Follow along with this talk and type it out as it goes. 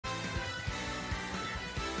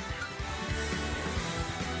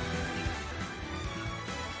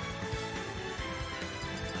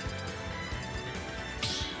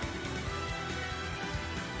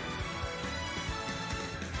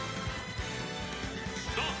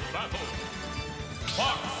battle.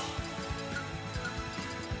 Fox.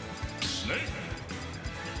 Snake.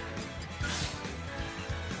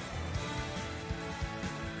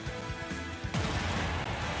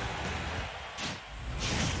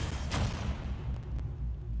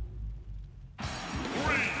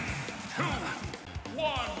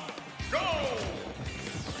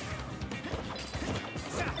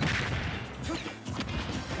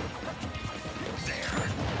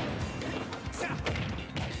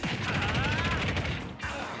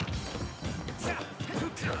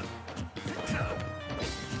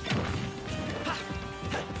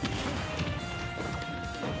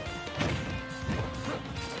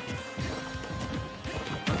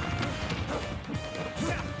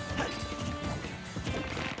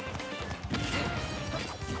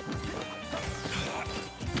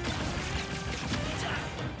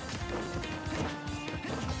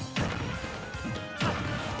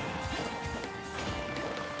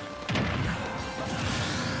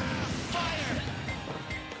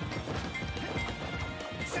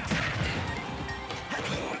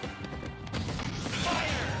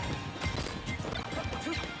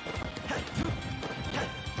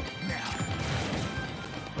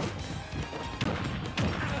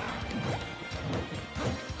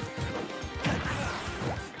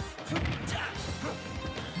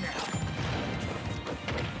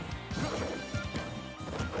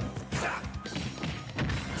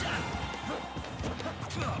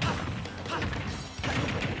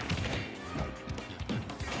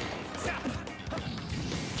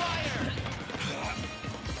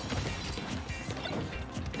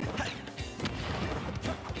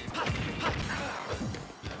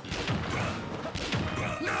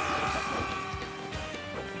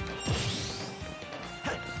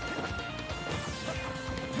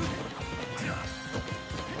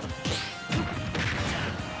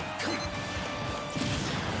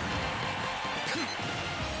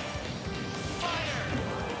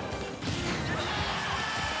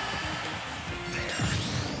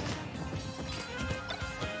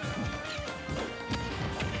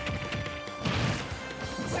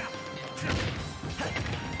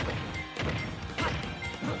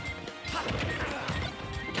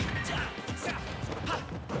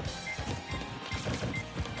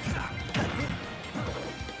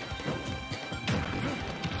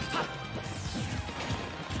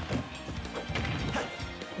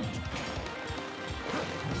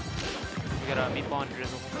 Meatball and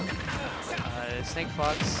Drizzle. Snake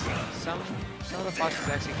Fox. Some of the Fox is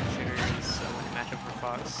actually considered as a winning matchup for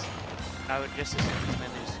Fox. I would just assume it's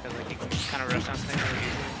mainly just because like he can kind of rush on Snake really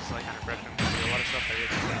easily, just like kind of brush him and do a lot of stuff that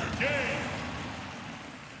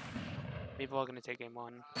he Meatball gonna take game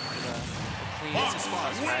one. Clean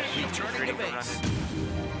smash, ready for running.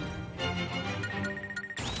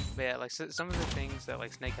 But yeah, like some of the things that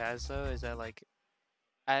like Snake has though is that like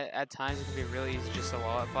at times it can be really easy just to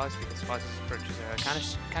wall at Fox because Fox's approaches are kind of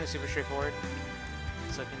super straightforward.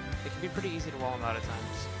 So it can be pretty easy to wall him out at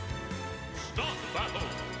times. Stop battle.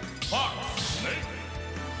 Fox Snake.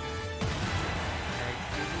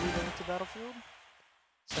 Into Battlefield.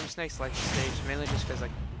 Some snakes like the stage mainly just because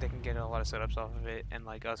like they can get a lot of setups off of it and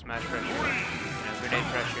like smash pressure, grenade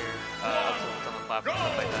pressure, up tilt on the platform,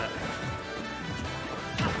 stuff like that.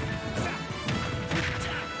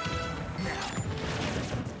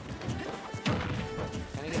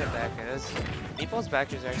 Back is Meatball's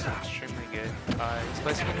back is actually extremely good. He's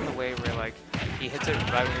placing it in a way where like he hits it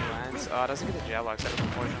right when he lands. Doesn't get the jab lock set up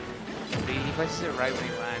unfortunately. But he places it right when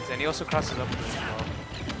he lands, and he also crosses up with it as well.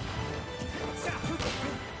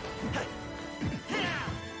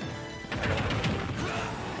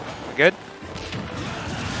 We're good.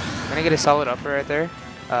 Gonna get a solid upper right there.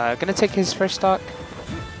 Gonna take his first stock.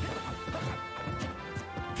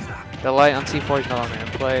 The light on C4 is no longer in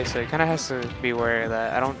play, so he kind of has to be aware of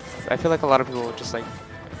that. I feel like a lot of people will just like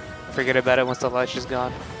forget about it once the light's just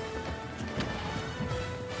gone.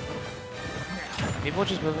 People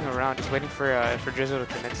just moving around, just waiting for Drizzle to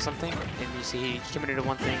commit to something, and you see he committed to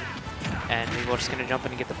one thing, and people are just gonna jump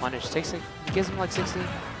in and get the punish. He gives him like 60.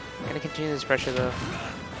 Gonna continue this pressure though.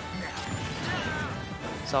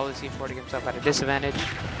 Solid C4 to get himself at a disadvantage.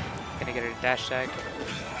 Gonna get a dash tag.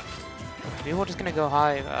 Meatball just gonna go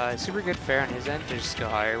high. Super good fair on his end to just go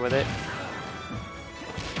higher with it.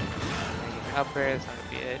 Up air, that's not gonna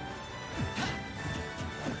be it.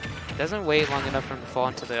 Doesn't wait long enough for him to fall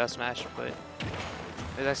into the S smash, but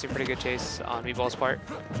there's actually a pretty good chase on Meatball's part.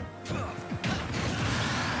 The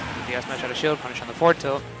S smash out of shield, punish on the forward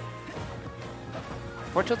tilt.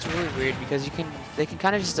 Forward tilt's really weird because they can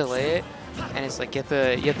kind of just delay it, and it's like you have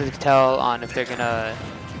to tell on if they're gonna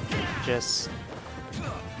just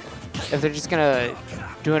if they're just gonna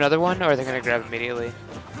do another one or they're gonna grab immediately.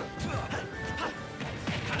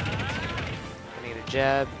 Gonna get a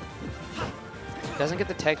jab. Doesn't get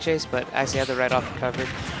the tech chase, but actually had the right off covered.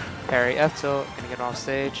 Parry F tilt, gonna get off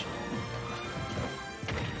stage.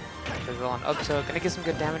 Drizzle on up tilt, gonna get some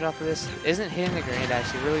good damage off of this. Isn't hitting the grenade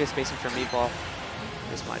actually, really good spacing for Meatball.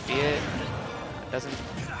 This might be it. Doesn't.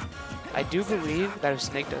 I do believe that if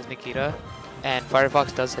Snake does Nikita and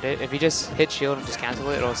Firefox does hit it, if you just hit shield and just cancel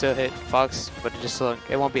it, it'll still hit Fox, but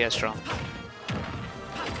it won't be as strong.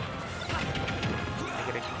 I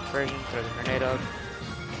get a conversion, throws a grenade up.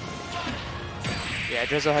 Yeah,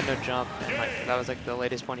 Drizzle had no jump, and like, that was like the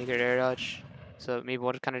latest point he could air dodge. So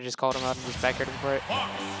Meatball kind of just called him out and just back him for it.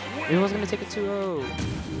 Meatball's gonna take a 2-0.